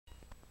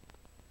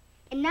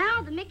And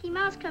now the Mickey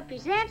Mouse Club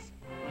presents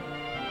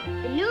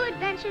The New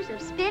Adventures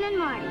of Spin and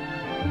Marty.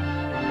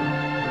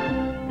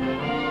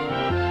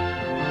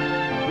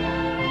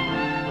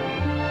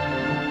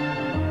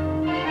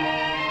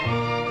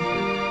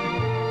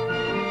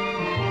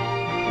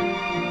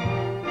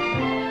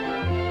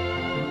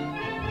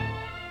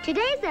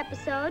 Today's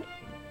episode,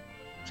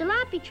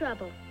 Jalopy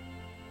Trouble.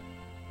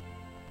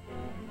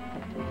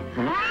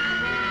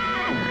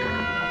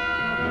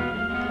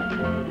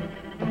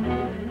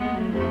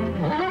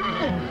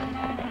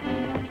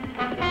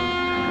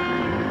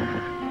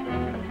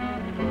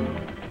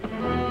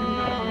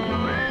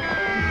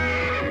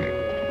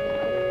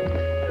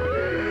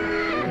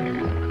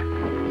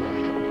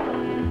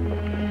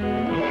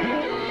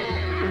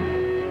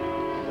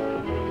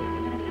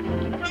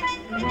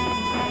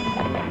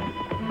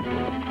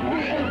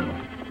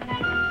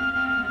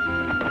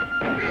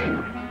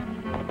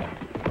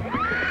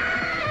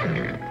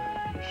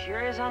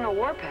 On the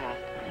warpath.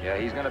 Yeah,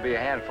 he's gonna be a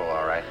handful,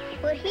 all right.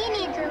 But he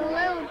needs a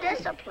little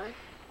discipline.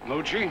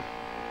 Moochie,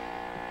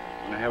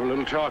 want to have a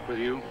little talk with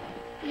you?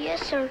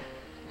 Yes, sir.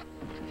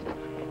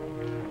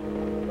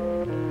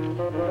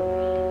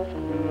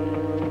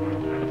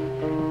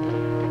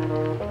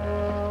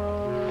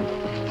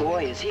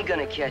 Boy, is he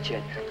gonna catch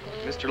it.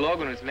 Mr.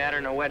 Logan was madder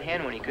than a wet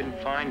hen when he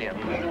couldn't find him.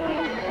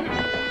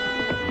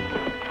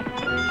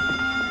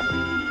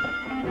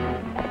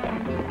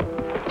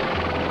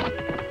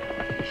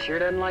 Sure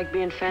doesn't like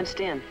being fenced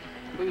in.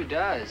 Who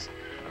does?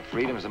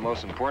 Freedom's the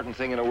most important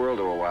thing in the world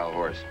to a wild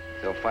horse.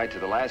 They'll fight to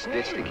the last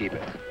ditch to keep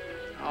it.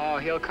 Oh,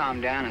 he'll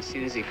calm down as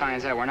soon as he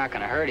finds out we're not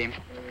gonna hurt him.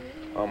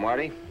 Oh,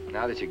 Marty,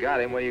 now that you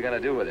got him, what are you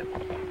gonna do with him?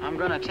 I'm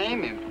gonna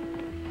tame him.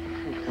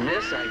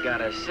 This I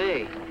gotta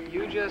see.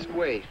 You just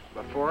wait.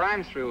 Before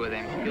I'm through with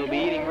him, he'll be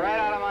eating right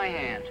out of my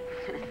hand.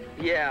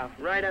 Yeah,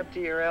 right up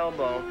to your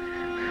elbow.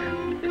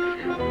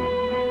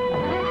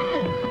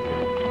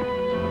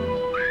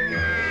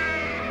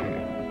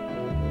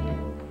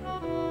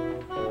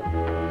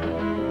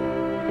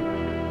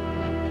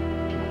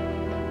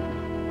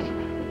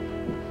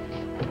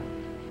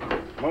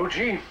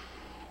 Moochie,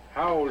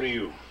 how old are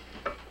you?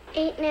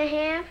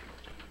 8.5.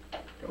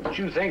 Don't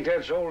you think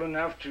that's old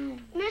enough to...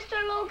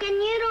 Mr. Logan,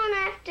 you don't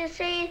have to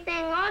say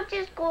anything. I'll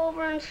just go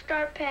over and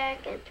start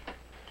packing.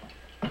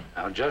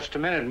 Now, just a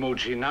minute,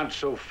 Moochie, not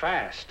so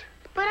fast.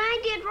 But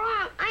I did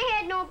wrong. I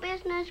had no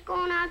business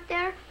going out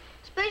there,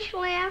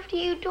 especially after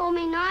you told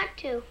me not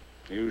to.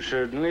 You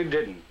certainly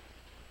didn't.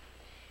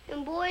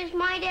 And boy, is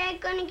my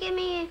dad gonna give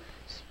me a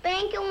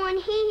spanking when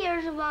he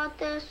hears about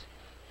this.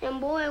 And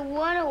boy,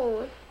 what a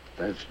one.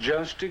 That's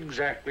just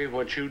exactly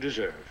what you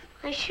deserve.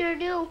 I sure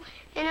do.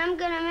 And I'm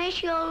gonna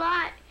miss you a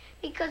lot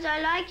because I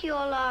like you a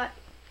lot.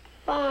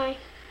 Bye.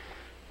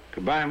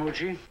 Goodbye,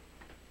 Moochie.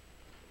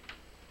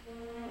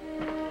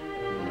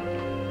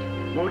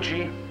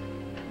 Moochie,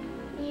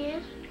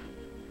 Yes?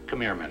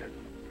 come here a minute.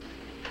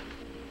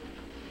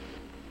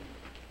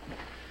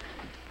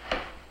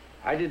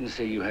 I didn't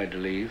say you had to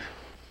leave.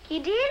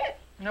 You did?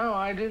 No,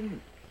 I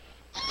didn't.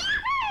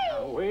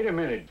 Now, wait a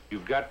minute.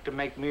 You've got to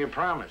make me a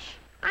promise.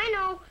 I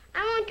know.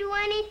 I won't do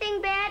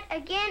anything bad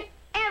again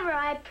ever.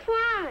 I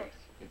promise.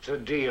 It's a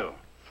deal.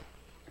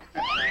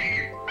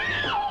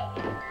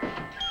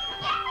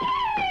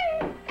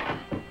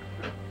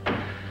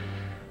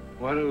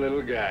 What a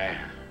little guy.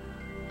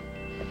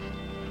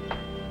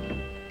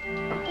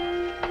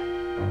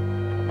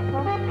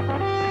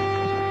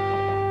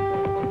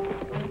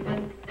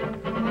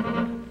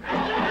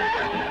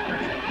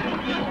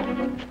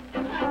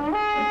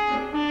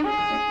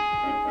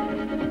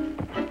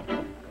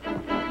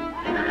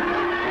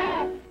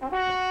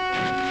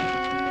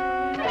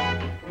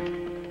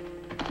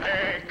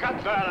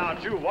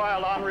 You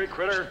wild, ornery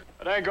critter.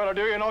 It ain't gonna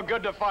do you no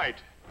good to fight.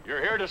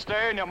 You're here to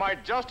stay, and you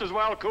might just as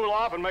well cool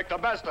off and make the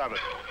best of it.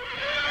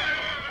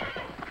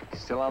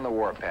 Still on the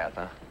warpath,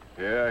 huh?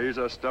 Yeah, he's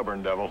a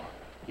stubborn devil.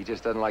 He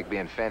just doesn't like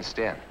being fenced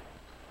in.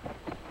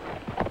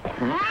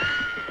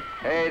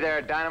 Hey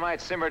there, Dynamite,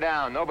 simmer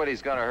down.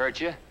 Nobody's gonna hurt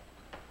you.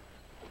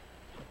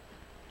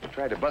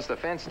 Tried to bust the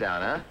fence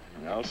down, huh?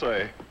 I'll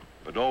say.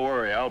 But don't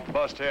worry, I'll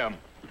bust him.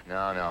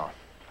 No.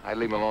 I'd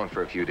leave him alone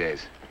for a few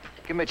days.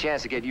 Give him a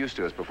chance to get used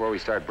to us before we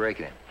start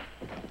breaking him.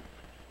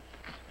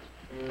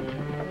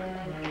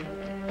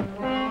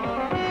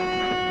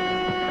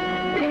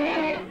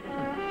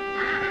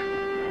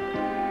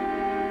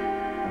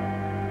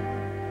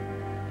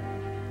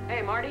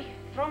 Hey, Marty,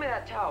 throw me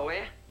that towel, will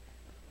you?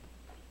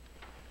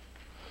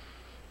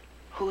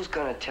 Who's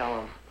gonna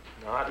tell him?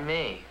 Not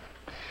me.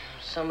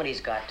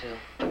 Somebody's got to.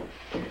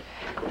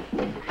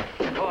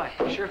 Boy,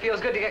 sure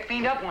feels good to get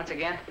cleaned up once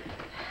again.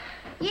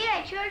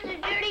 Yeah, it sure's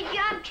a dirty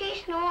job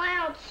chasing a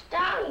wild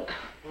stallion.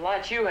 A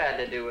lot you had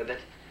to do with it.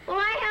 Well,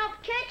 I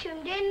helped catch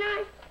him, didn't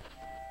I?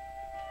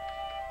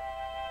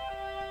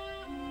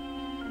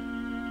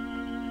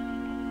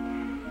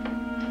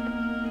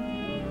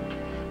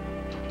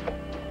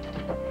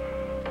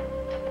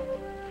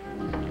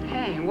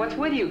 Hey, what's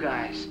with you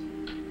guys?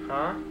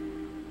 Huh?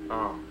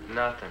 Oh,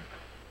 nothing.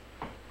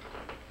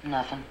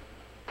 Nothing?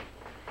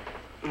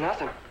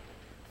 Nothing.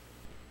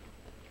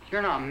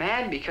 You're not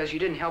mad because you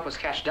didn't help us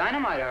catch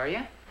dynamite, are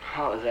you?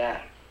 How was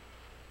that?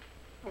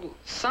 Well,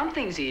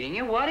 something's eating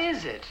you. What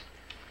is it?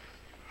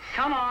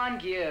 Come on,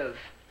 give.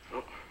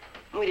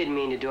 We didn't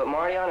mean to do it,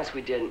 Marty. Honest,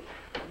 we didn't.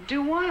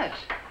 Do what?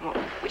 Well,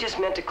 we just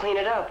meant to clean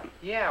it up.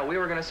 Yeah, we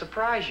were gonna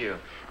surprise you.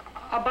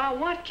 About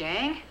what,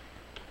 gang?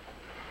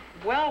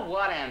 Well,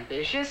 what,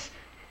 ambitious?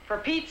 For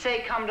Pete's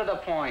sake, come to the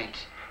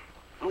point.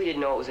 We didn't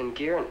know it was in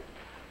gear, and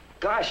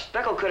gosh,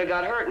 Speckle could have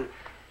got hurt, and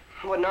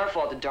it wasn't our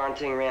fault the darn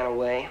thing ran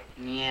away.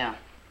 Yeah.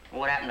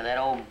 What happened to that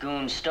old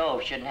goon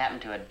Stove shouldn't happen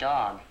to a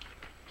dog.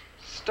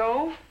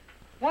 Stove?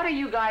 What are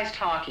you guys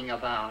talking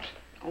about?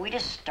 We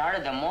just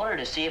started the motor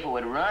to see if it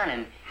would run,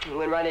 and... We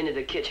went right into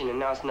the kitchen, and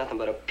now it's nothing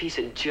but a piece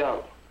of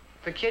junk.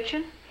 The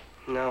kitchen?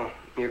 No,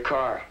 your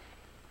car.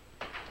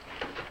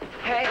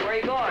 Hey, where are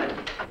you going?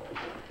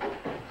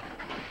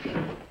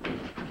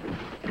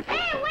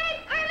 Hey,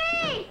 wait for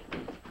me!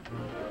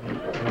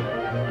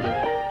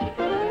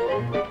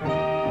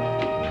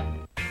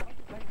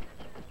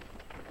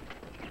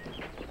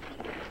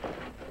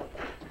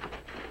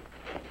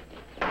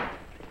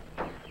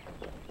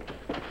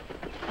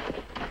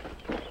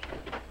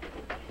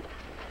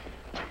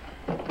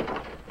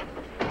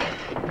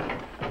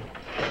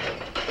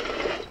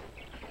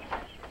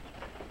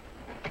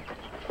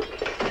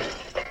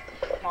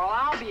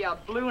 A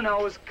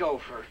blue-nosed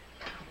gopher.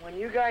 When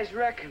you guys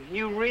wreck him,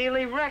 you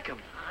really wreck him.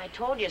 I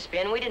told you,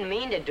 Spin, we didn't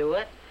mean to do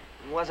it.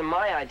 It wasn't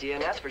my idea,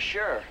 and that's for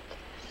sure.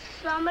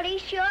 Somebody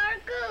sure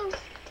goose.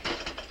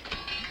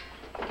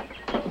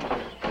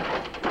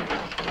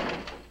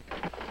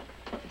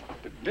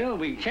 But, Bill,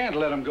 we can't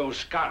let them go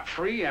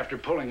scot-free after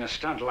pulling a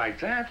stunt like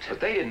that. But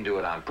they didn't do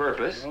it on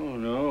purpose. Oh,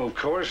 no, of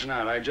course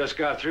not. I just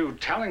got through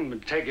telling them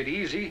to take it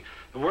easy.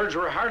 The words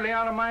were hardly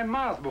out of my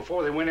mouth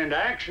before they went into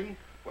action.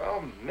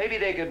 Well, maybe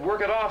they could work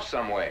it off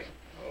some way.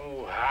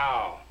 Oh,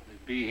 how?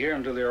 They'd be here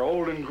until they're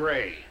old and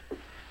gray.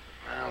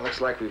 Well,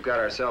 looks like we've got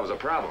ourselves a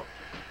problem.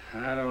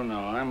 I don't know.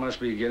 I must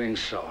be getting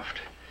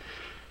soft.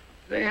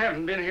 They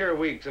haven't been here a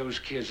week, those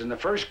kids, and the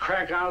first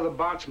crack out of the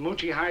box,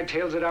 Moochie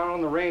hightails it out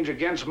on the range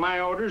against my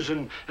orders,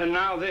 and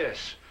now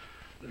this.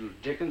 Little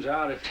Dickens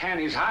out of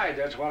Tanny's hide,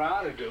 that's what I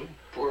ought to do.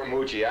 Poor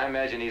Moochie, I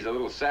imagine he's a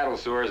little saddle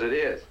sore as it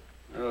is.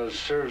 Well, it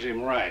serves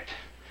him right.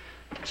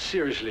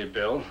 Seriously,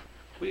 Bill.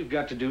 We've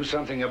got to do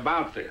something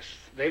about this.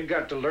 They've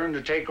got to learn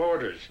to take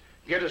orders,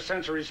 get a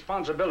sense of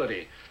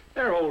responsibility.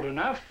 They're old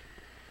enough.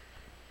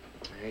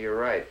 Yeah, you're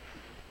right.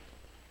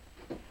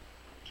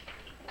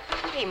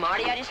 Hey,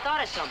 Marty, I just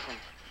thought of something.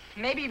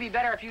 Maybe it'd be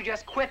better if you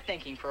just quit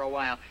thinking for a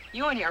while.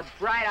 You and your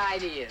bright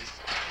ideas.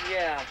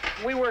 Yeah,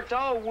 we worked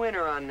all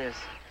winter on this.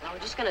 I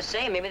was just gonna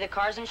say, maybe the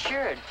car's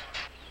insured.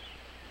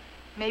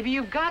 Maybe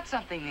you've got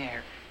something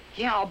there.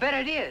 Yeah, I'll bet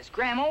it is.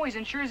 Graham always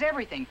insures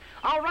everything.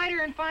 I'll write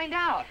her and find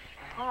out.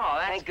 Oh,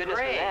 that's Thank goodness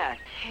great. for that.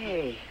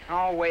 Hey.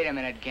 Oh, wait a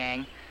minute,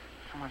 gang.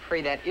 I'm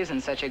afraid that isn't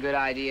such a good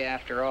idea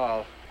after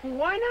all.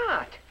 Why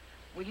not?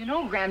 Well, you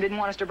know Graham didn't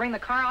want us to bring the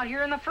car out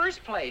here in the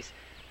first place.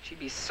 She'd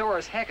be sore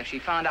as heck if she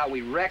found out we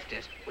wrecked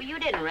it. Well, you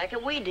didn't wreck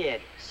it, we did.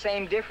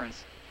 Same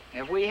difference.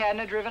 If we hadn't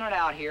have driven it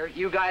out here,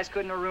 you guys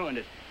couldn't have ruined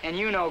it. And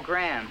you know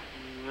Graham.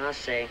 I'll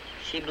say,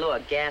 she blew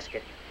a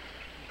gasket.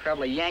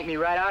 Probably yank me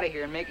right out of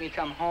here and make me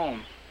come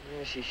home.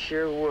 Yeah, she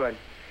sure would.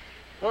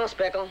 Well,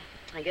 Speckle,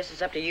 I guess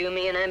it's up to you,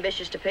 me, and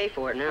Ambitious to pay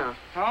for it now.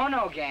 Oh,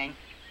 no, gang.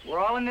 We're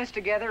all in this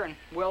together, and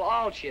we'll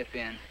all chip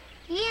in.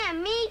 Yeah,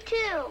 me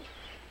too.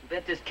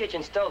 Bet this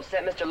kitchen stove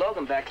set Mr.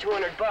 Logan back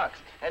 $200,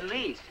 at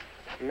least.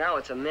 Now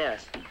it's a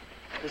mess.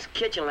 This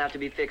kitchen will have to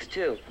be fixed,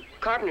 too.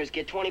 Carpenters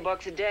get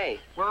 $20 a day.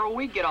 Where'll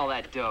we get all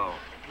that dough?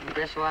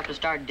 Guess we'll have to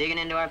start digging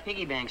into our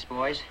piggy banks,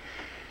 boys.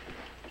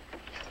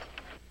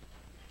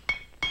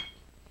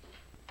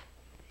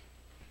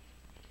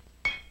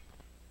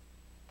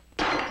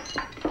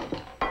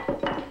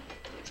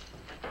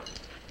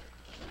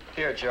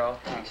 Here, Joe.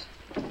 Thanks.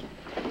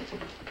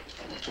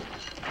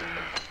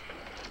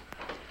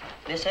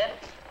 This it?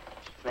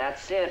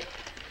 That's it.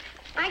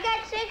 I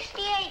got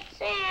 68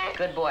 cents.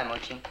 Good boy,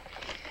 Moochie.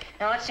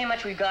 Now, let's see how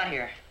much we've got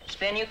here.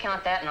 Spin, you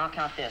count that, and I'll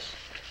count this.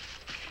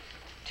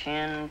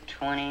 10,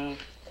 20,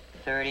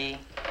 30,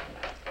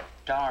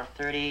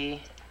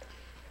 $1.30,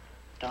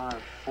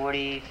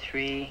 $1.40,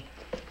 3,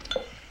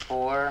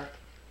 4,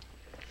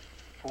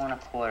 4 and a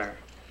quarter.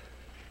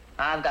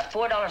 I've got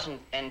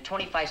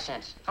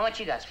 $4.25. How much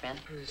you got, Spin?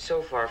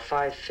 So far,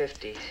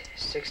 $5.50,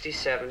 60,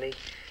 70,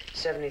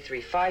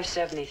 73,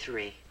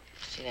 $5.73.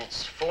 See,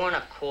 that's 4 and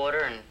a quarter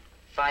and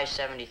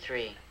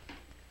 $5.73.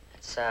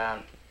 That's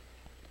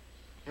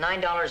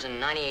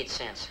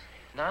 $9.98.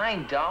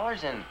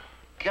 $9 and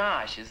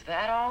gosh, is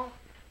that all?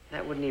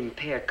 That wouldn't even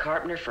pay a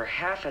carpenter for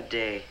half a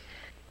day.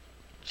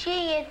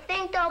 Gee, you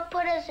think they'll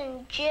put us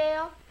in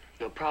jail?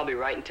 They'll probably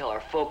write and tell our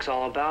folks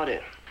all about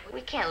it.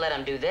 We can't let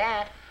them do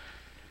that.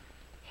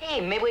 Hey,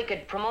 maybe we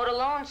could promote a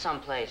loan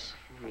someplace.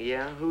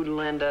 Yeah, who'd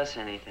lend us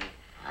anything?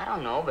 I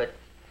don't know, but...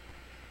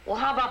 Well,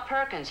 how about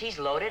Perkins? He's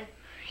loaded.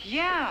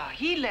 Yeah,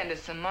 he'd lend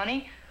us some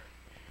money.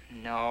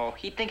 No,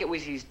 he'd think it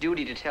was his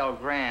duty to tell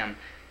Graham. And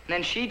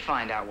then she'd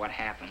find out what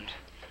happened.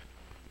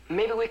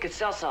 Maybe we could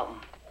sell something.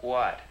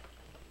 What?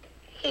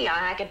 Yeah,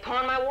 I could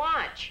pawn my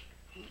watch.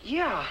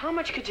 Yeah, how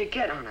much could you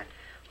get on it?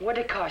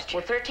 What'd it cost you?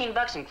 Well, 13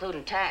 bucks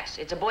including tax.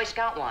 It's a Boy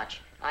Scout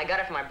watch. I got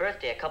it for my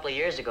birthday a couple of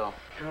years ago.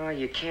 Oh,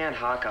 you can't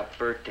hawk a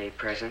birthday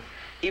present.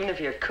 Even if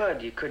you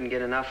could, you couldn't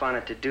get enough on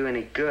it to do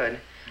any good.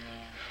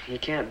 Yeah. You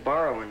can't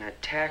borrow in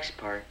that tax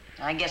part.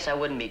 I guess I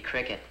wouldn't be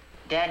cricket.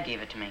 Dad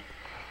gave it to me.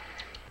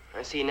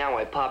 I see now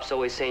why Pop's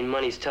always saying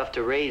money's tough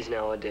to raise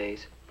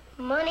nowadays.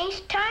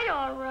 Money's tight,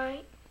 all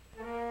right.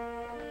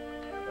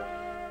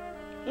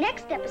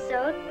 Next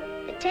episode,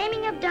 The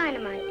Taming of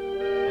Dynamite.